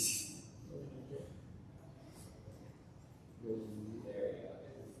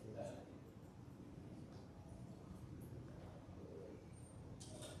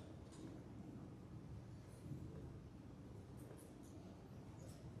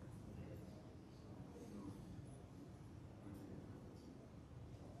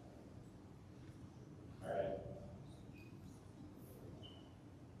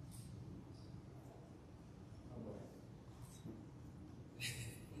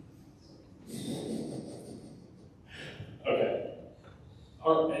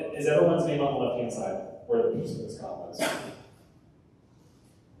 Is everyone's name on the left-hand side where the piece of this column is?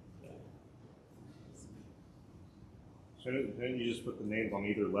 Shouldn't you just put the names on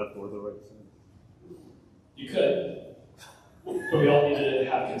either left or the right side? You could, but we all need to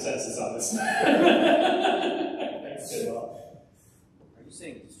have consensus on this. Thanks, Tidwell. Are you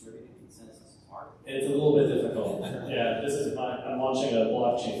saying distributed consensus is hard? It's a little bit difficult. Yeah, this is I'm launching a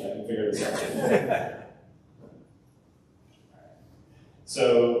blockchain that can figure this out.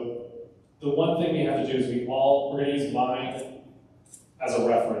 So the one thing we have to do is we're going to use mine as a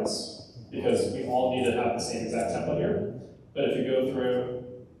reference because we all need to have the same exact template here. But if you go through,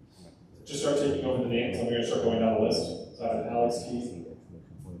 just start taking over the names, and we're going to start going down the list. So I have Alex, Keith.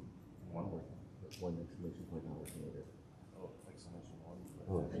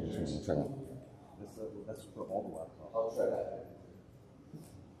 That's for all the laptops. I'll try that.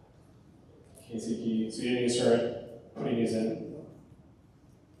 Casey, Keith. So you need to start putting these in.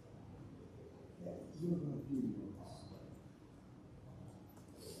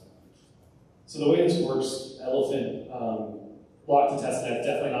 So the way this works, Elephant block to testnet is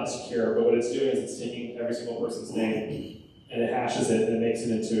definitely not secure, but what it's doing is it's taking every single person's name and it hashes it and it makes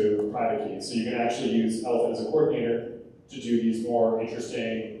it into private keys. So you can actually use Elephant as a coordinator to do these more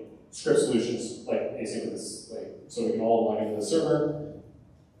interesting script solutions like asynchronous, so we can all log into the server.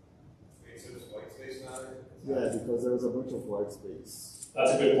 Wait, so does white space matter? Yeah, because there was a bunch of white space.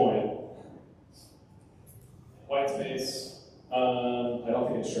 That's a good point. White space. I don't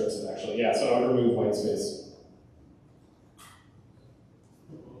think it strips it actually. Yeah, so I would remove white space.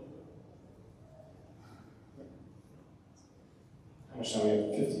 How much time we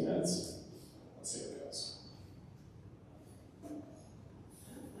have? 15 minutes. Let's see how it goes.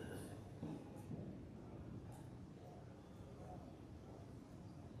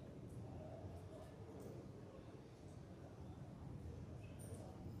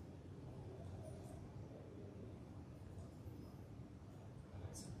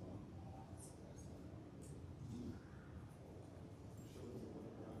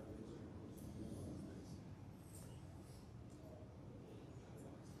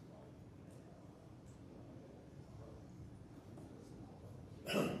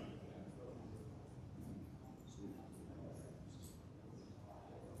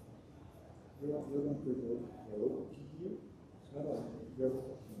 We're going to create a local key here. It's not a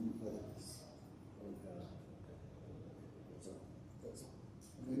vertical key like this. That's all.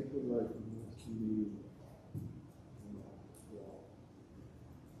 And then you put like key.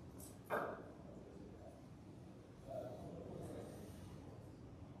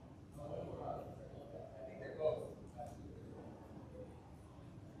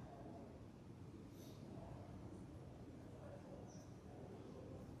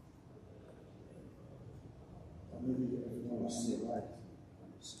 Maybe everyone will see it right.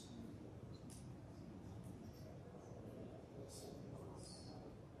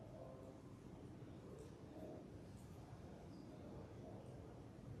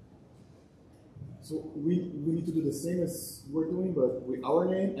 So we need to do the same as we're doing, but with our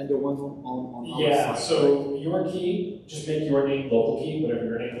name and the ones on our side. Yeah, so your key, just make your name local key, whatever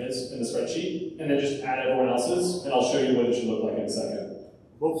your name is in the spreadsheet, and then just add everyone else's, and I'll show you what it should look like in a second.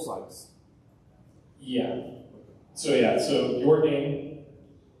 Both sides. Yeah. So yeah, so your name,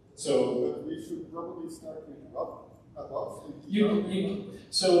 so But we should probably start with above.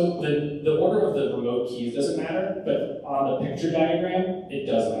 so the order of the remote keys doesn't matter, but on the picture diagram, it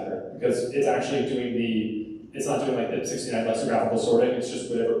does matter because it's actually doing it's not doing like the 69 lexicographical sorting, it's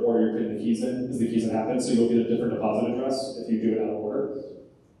just whatever order you're putting the keys in is the keys that happen, so you'll get a different deposit address if you do it out of order.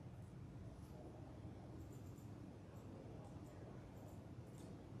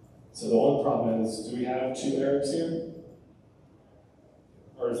 So the one problem is, do we have two Erics here?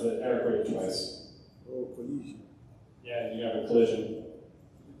 Or is it Eric rated twice? Oh, collision. Yeah, you have a collision.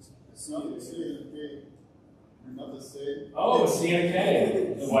 C and K are not the same. Oh, C and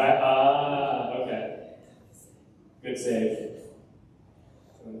K. Okay. Good save.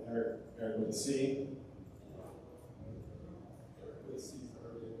 And Eric with a C. The C is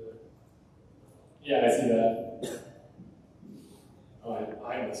already there. Yeah, I see that. Oh,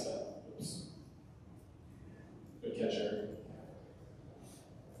 I messed up. Oops. Good catch, Eric.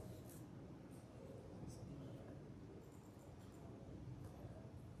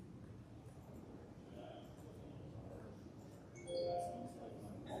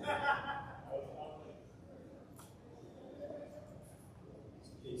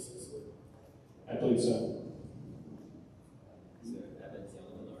 I believe so.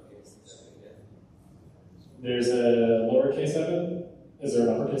 There's a lowercase Evan. Is there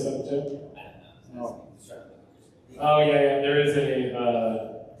an uppercase Evan too? No. Oh yeah. There is a.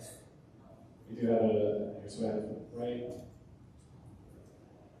 We do have a. Here's what I have right.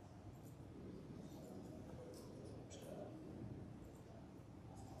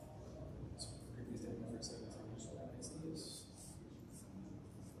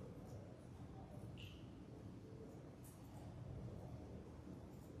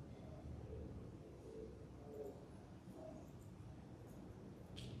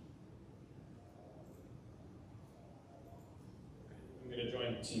 I'm going to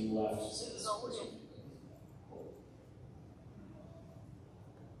join team left.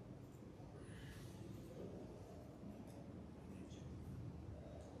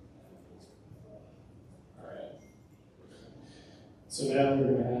 Alright. So now we're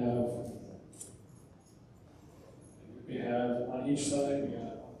going to we have on each side, we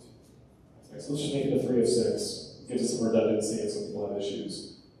got 1, 2, 3, 6. Let's just make it a 3 of 6. Gives us some redundancy and some people have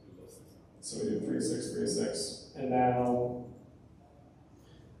issues. So we do 3 of 6, 3 of 6. And now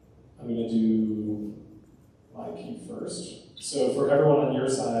I'm going to do my key first. So for everyone on your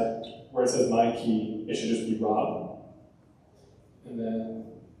side, where where it says my key, it should just be Rob. And then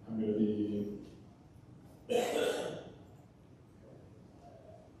I'm going to be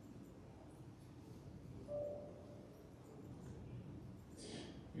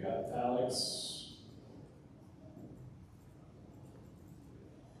we got Alex.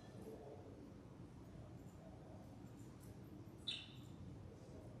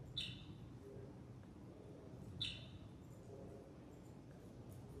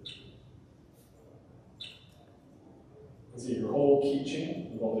 See your whole key chain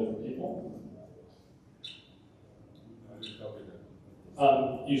with all different people.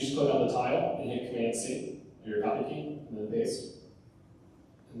 You just click on the tile and hit Command C, your copy key, and then paste.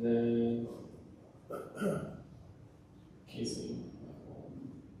 And then Casey.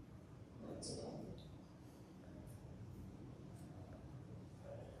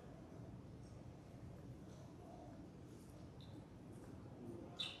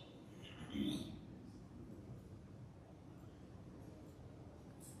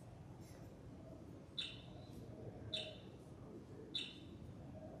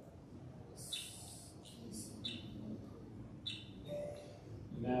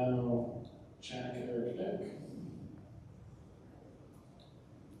 Now, Jack and Eric Nick.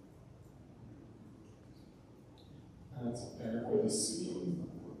 That's Eric with a C.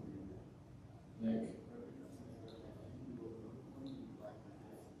 Nick.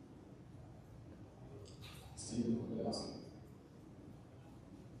 Steven with an S.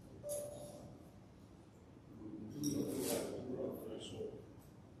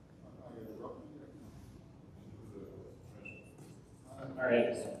 All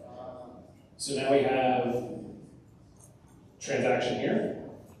right. So now we have transaction here.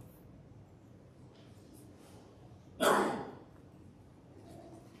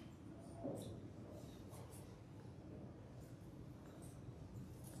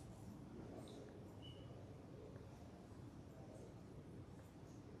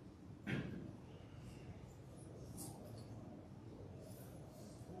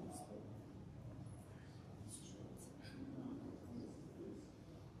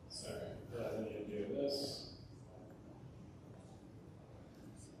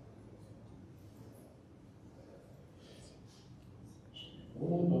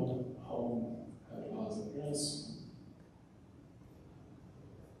 Home deposit address.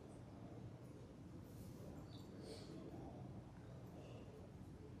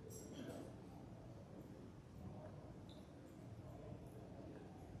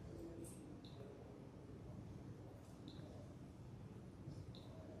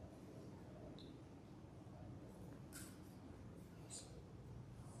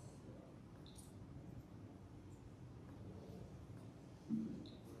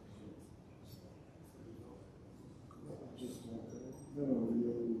 No,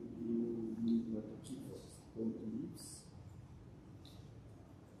 you need like a key first. Go to leaves.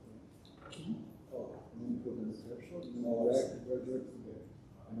 Key. Oh, and then you put in the threshold, and then back, drag to there.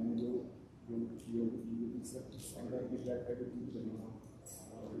 And then you go to your insert this, and then you drag everything to the beginning.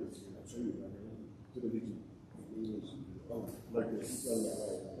 I'll show you that. To the beginning. Oh, like this.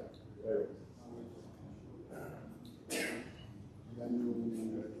 Right. And then you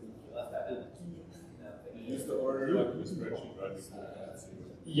use the order like the spreadsheet, right?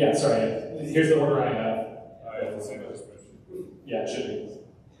 Yeah, sorry. Here's the order I have. I have the same as spreadsheet. Yeah, it should be.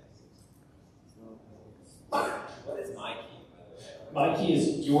 What is my key? My key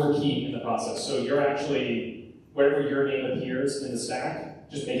is your key in the process. So you're actually, wherever your name appears in the stack,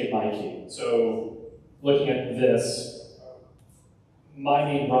 just make it my key. So looking at this, my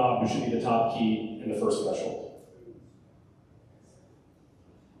name, Rob, should be the top key in the first threshold.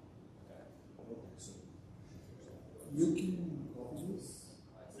 You can copy this.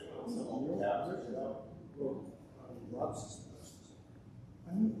 I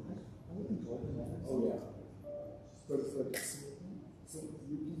wouldn't call it. Oh yeah. But it's like so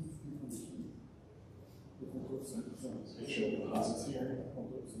you can click on the key. You can close it. Make sure the deposits here.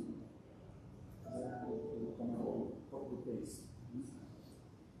 Control C. Then it will come out copy paste.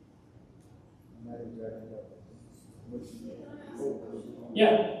 And I will drag it up. Yeah.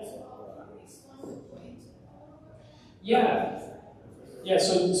 Yeah,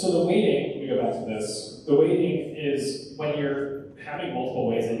 so the weighting, let me go back to this. The weighting is when you're having multiple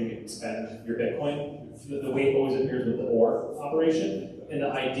ways that you can spend your Bitcoin, the weight always appears with the OR operation. And the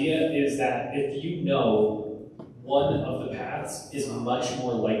idea is that if you know one of the paths is much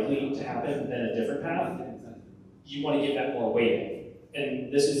more likely to happen than a different path, you want to give that more weighting.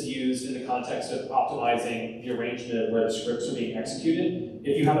 And this is used in the context of optimizing the arrangement of where the scripts are being executed.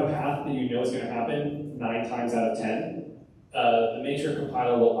 If you have a path that you know is going to happen 9 times out of 10, the Miniscript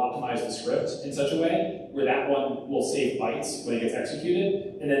compiler will optimize the script in such a way where that one will save bytes when it gets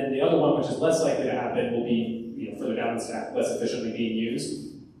executed, and then the other one, which is less likely to happen, will be further down the stack, less efficiently being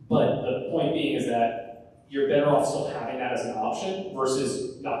used. But the point being is that you're better off still having that as an option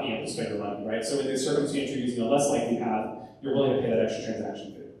versus not being able to spend your money, right? So in the circumstance you're using a less likely path, you're willing to pay that extra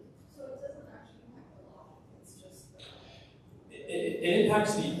transaction fee. So it doesn't actually impact the law, it's just It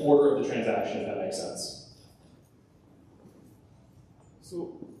impacts the order of the transaction, if that makes sense.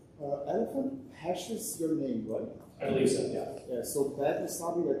 So, Elephant hashes your name, right? I believe so, yeah. Yeah, so that is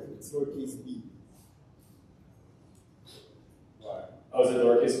something like it's lowercase b. Oh, is it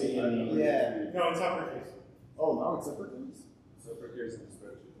lowercase b in the... Yeah. No, it's uppercase. Oh, now it's uppercase? It's uppercase in the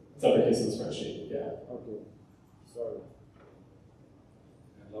spreadsheet. It's uppercase in the spreadsheet, yeah. Okay. Sorry.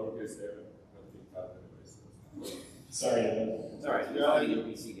 And lowercase there, nothing bad anyways. Sorry, Evan. It's alright, it's fighting a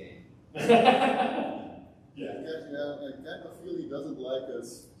PC game. Yeah. I kind of feel he doesn't like us.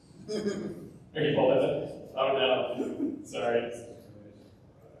 Are you pulled it? Oh no. Sorry.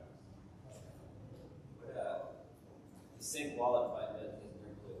 The sync wallet button doesn't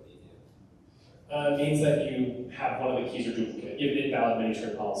really what you do. It means that you have one of the keys are duplicate. You have an invalid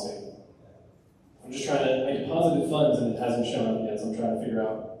Miniscript policy. I'm just trying to, I deposited funds and it hasn't shown up yet, so I'm trying to figure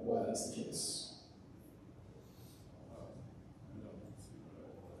out why that's the case.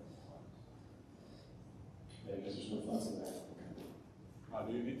 Maybe because there's no funds in there.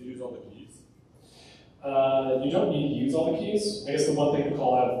 Do you need to use all the keys? You don't need to use all the keys. I guess the one thing to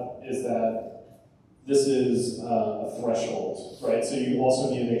call out is that this is a threshold, right? So you also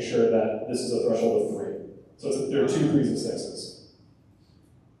need to make sure that this is a threshold of 3. So there are 2 3s and 6s.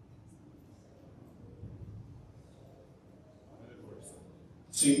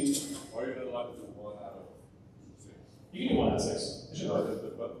 So Or you're not allowed to do 1 out of 6? you can do 1 out of 6. It should No, work. the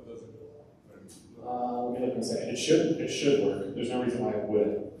button doesn't. Let me look and say it should work. There's no reason why it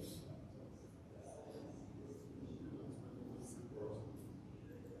wouldn't.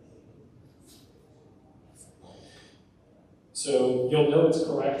 So you'll know it's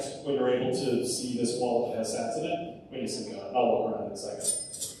correct when you're able to see this wallet that has sats in it when you sync on it. I'll walk around in a second.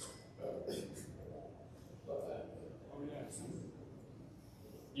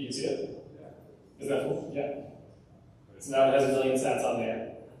 You can see it? Is that cool? Yeah. So now it has 1 million sats on there.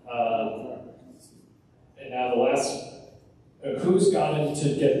 And now the last, who's gotten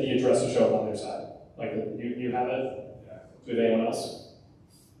to get the address to show up on their side? Like, you have it? Yeah. Do anyone else?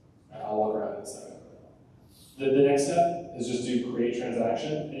 I'll walk around in a second. The next step is just do create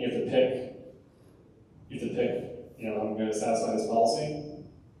transaction, and you have to pick, I'm going to satisfy this policy.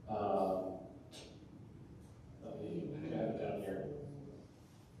 Let me have it down here.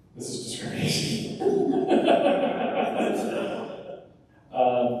 This is discrimination.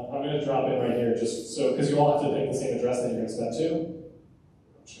 I'm going to drop it right here just so, because you all have to pick the same address that you're going to send to.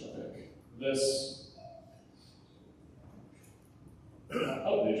 I'm just going to pick this.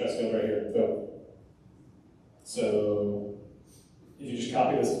 Oh, the address field right here. Go. So if you just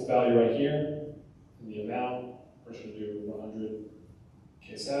copy this value right here, and the amount, we're just going to do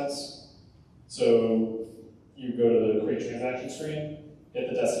 100K sats. So you go to the create transaction screen, hit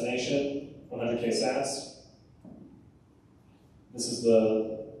the destination, 100K sats. This is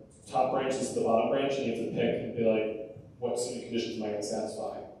the top branch, this is the bottom branch, and you have to pick and be like, what sort of conditions am I going to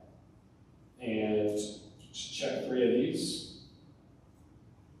satisfy? And just check 3 of these.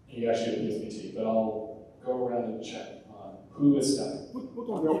 And you actually have a PSBT, but I'll go around and check on who is stuck. Put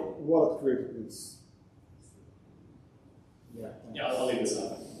on your wallet creator, please. Yeah, I'll leave this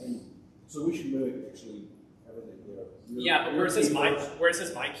up. So we should mimic actually everything there. Yeah, but where it says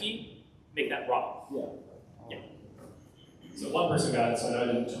my key, make that raw. Yeah. Yeah. So one person got it, so I know I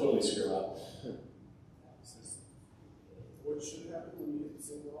didn't totally screw up. What should happen when you hit the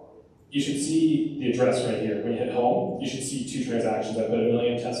same wall? You should see the address right here. When you hit home, you should see 2 transactions. I put 1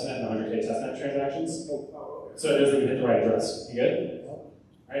 million testnet and 100K testnet transactions. Oh, okay. So it doesn't even hit the right address. You good? All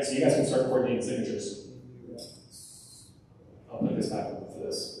right, so you guys can start coordinating signatures. I'll put this back up for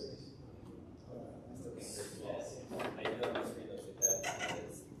this. I know those reloads with that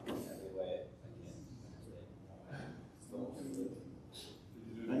because every way I can.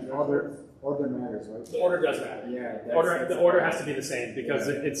 And order matters, right? The order does matter. Yeah. The order has to be the same because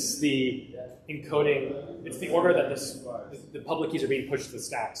it's the encoding. It's the order that the public keys are being pushed to the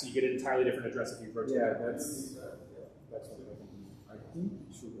stack, so you get an entirely different address if you rotate. Yeah, that's what I think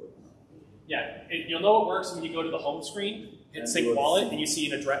it should work. Yeah, you'll know it works when you go to the home screen, hit sync wallet, and you see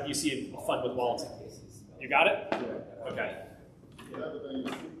an address. You see a fund with wallets. You got it? Yeah. Okay. Yeah, but then you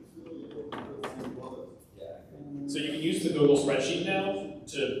still put the same wallet. So you can use the Google spreadsheet now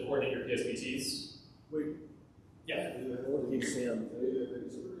to coordinate your PSBTs. Wait. Yeah. Keeps him.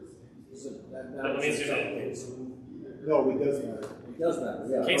 Let me zoom in. No, it does matter. It does matter,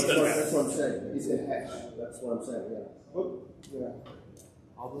 yeah. Case does matter. That's what I'm saying. It's a hash. That's what I'm saying, yeah. But, yeah.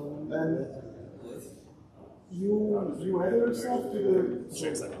 And you add yourself to the. Sure,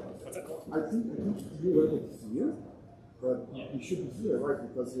 exactly. What's that called? I think you were here, but you should be here, right?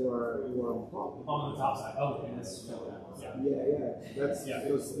 Because you are on top. On the top side. Oh, okay, that's Yeah. That's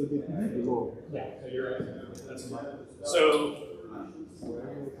because the bit below. Yeah, so you're right. That's fine. So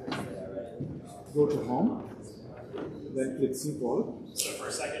Go to home. Then click symbol. So for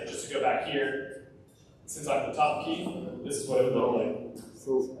a second, just to go back here, since I'm the top key, this is what it would look like.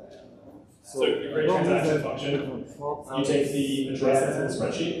 So you create a transaction function. You take the address that's in the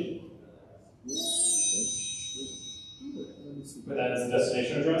spreadsheet, put that as the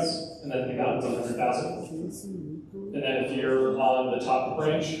destination address, and then the amount is 100,000. And then if you're on the top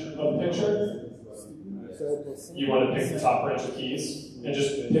branch of the picture, you want to pick the top branch of keys and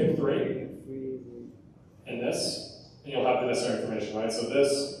just pick 3 and this. And you'll have the necessary information, right? So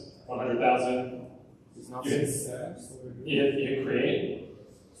this, 100,000, you hit create.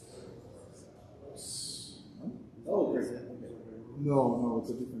 Oh, okay. No, it's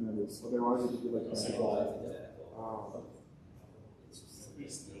a different address. Otherwise, it would be like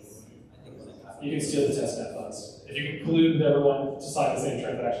You can steal the testnet funds. If you conclude everyone to sign the same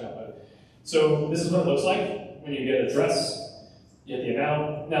transaction output. So this is what it looks like when you get address, you get the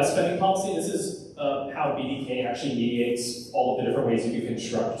amount. Now spending policy, this is how BDK actually mediates all of the different ways you can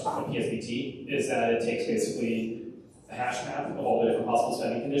construct a PSBT, is that it takes basically a hash map of all the different possible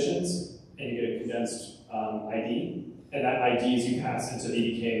spending conditions, and you get a condensed ID, and that IDs you pass into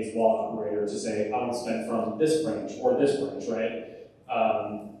BDK's wallet operator to say, I want to spend from this branch or this branch, right?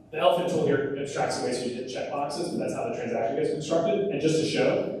 The Elephant tool here abstracts away so you hit checkboxes, but that's how the transaction gets constructed. And just to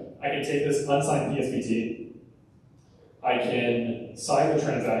show, I can take this unsigned PSBT, I can sign the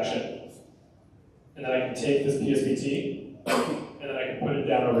transaction, and then I can take this PSBT, and then I can put it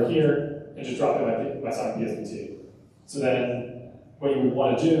down over here and just drop in my signed PSBT. So then what you would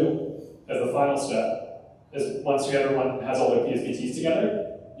want to do as the final step is once everyone has all their PSBTs together,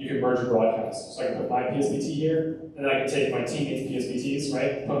 you can merge a broadcast. So I can put my PSBT here, and then I can take my teammates' PSBTs,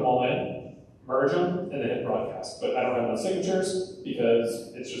 right, put them all in, merge them, and then hit broadcast. But I don't have enough signatures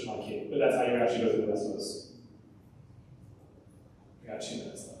because it's just my key. But that's how you actually go through the rest of this. We got 2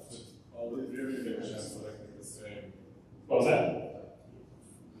 minutes left. All the 3 signatures are selecting the same. What was that?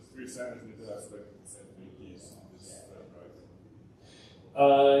 The 3 signatures are selecting the same 3 keys on this thread,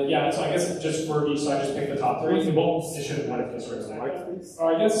 right? Yeah, so I guess just for each side, just pick the top 3. Well, it shouldn't matter if this works like that.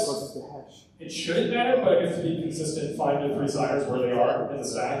 Or I guess it shouldn't matter, but I guess to be consistent, find the 3 siders where they are in the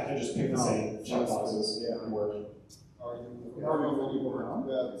stack and just pick the same checkboxes and work. Are you already work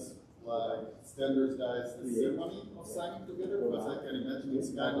that like standardize the ceremony of signing together? Because I can imagine it's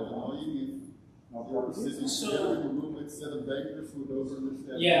kind of annoying if you're sitting together in a room with 7 bankers who don't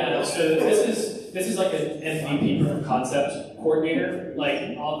understand. Yeah, so this is like an MVP proof of concept coordinator.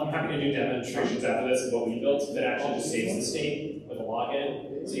 Like I'm happy to do demonstrations after this of what we built that actually just saves the state with a login.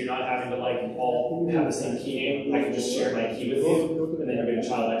 So you're not having to like all have the same key name. I can just share my key with you, and then you'll get a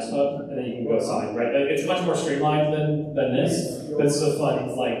child XPub, and then you can go sign, right? Like, it's much more streamlined than this, but it's a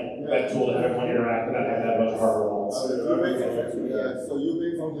fun like web tool to have everyone interact without having to have a bunch of hardware wallets. So you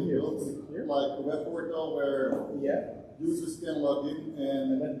basically built like a web portal where users can log in,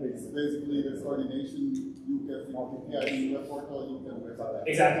 and basically the coordination you get in the web portal you can verify.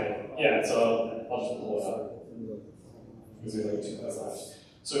 Exactly. Yeah. So I'll just pull it up. Because we have like 2 minutes left.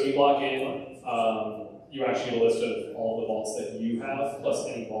 So you log in, you actually get a list of all the vaults that you have, plus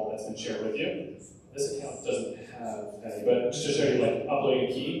any vault that's been shared with you. This account doesn't have any, but just to show you, like uploading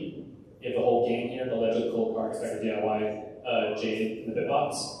a key, you have the whole game here, the Legend, Cold Card, Expected DIY, Jade, and the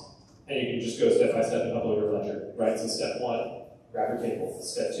Bitbox, and you can just go step by step and upload your ledger, right? So step 1, grab your cable.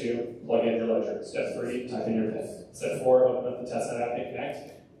 Step 2, plug in your ledger. Step 3, type in your PIN. Step 4, open up the testnet app and connect.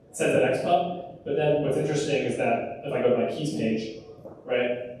 It sends an XPub, but then what's interesting is that if I go to my keys page,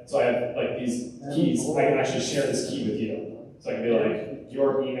 right? So I have like these keys, I can actually share this key with you. So I can be like,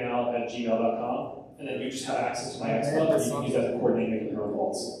 your email at gmail.com, and then you just have access to my XPub, and you can use that to coordinate making your own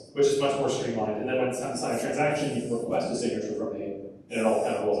vaults, which is much more streamlined. And then when it's time to sign a transaction, you can request a signature from me, and it all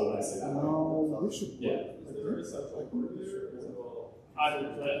kind of rolls up nicely that way.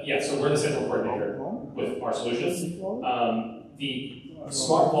 Yeah, so we're the central coordinator with our solutions. The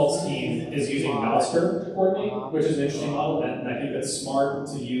Smart Vaults team is using Mouser to coordinate, which is an interesting model, and I think it's smart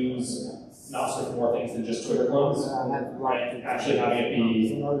to use Mouser for more things than just Twitter clones, right? Actually having it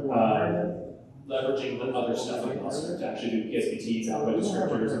be leveraging the other stuff in Mouser to actually do PSBTs, output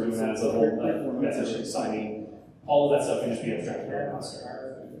descriptors, and doing that as a whole message signing all of that stuff can just be abstracted by a master.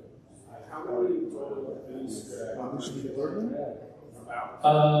 How many total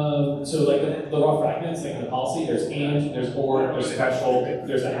So like the raw fragments, like in the policy, there's and, there's or, there's threshold,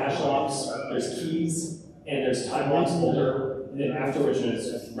 there's a hash locks, there's keys, and there's time locks folder, and then after which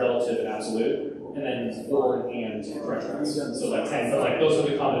is relative and absolute, and then or and reference. So like 10, but like those are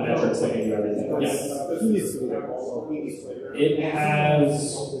the common metrics that give you everything.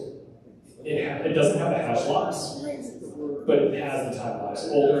 Yeah. It doesn't have the hash locks, but it has the time locks.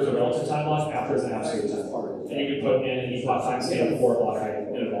 Older is a relative time lock, after is an absolute time lock. And you can put in any block timestamp for a block height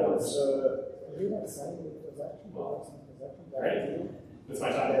and it all works. All right, that's my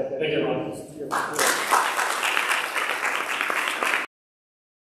time. Thank you, everyone.